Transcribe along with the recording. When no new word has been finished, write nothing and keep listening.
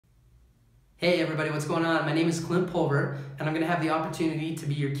Hey everybody, what's going on? My name is Clint Pulver, and I'm going to have the opportunity to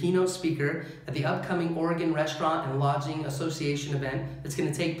be your keynote speaker at the upcoming Oregon Restaurant and Lodging Association event that's going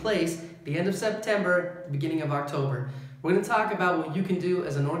to take place at the end of September, the beginning of October. We're going to talk about what you can do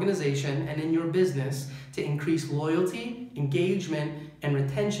as an organization and in your business to increase loyalty, engagement, and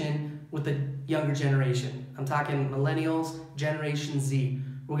retention with the younger generation. I'm talking millennials, Generation Z.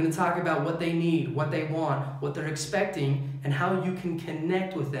 We're going to talk about what they need, what they want, what they're expecting, and how you can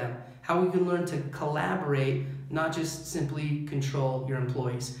connect with them. How we can learn to collaborate, not just simply control your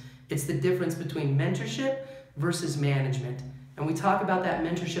employees. It's the difference between mentorship versus management. And we talk about that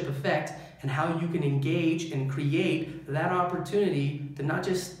mentorship effect and how you can engage and create that opportunity to not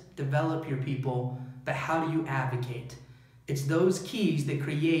just develop your people, but how do you advocate? It's those keys that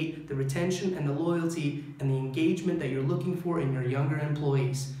create the retention and the loyalty and the engagement that you're looking for in your younger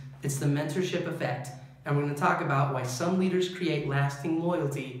employees. It's the mentorship effect. And we're going to talk about why some leaders create lasting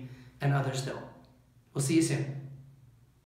loyalty and others don't. We'll see you soon.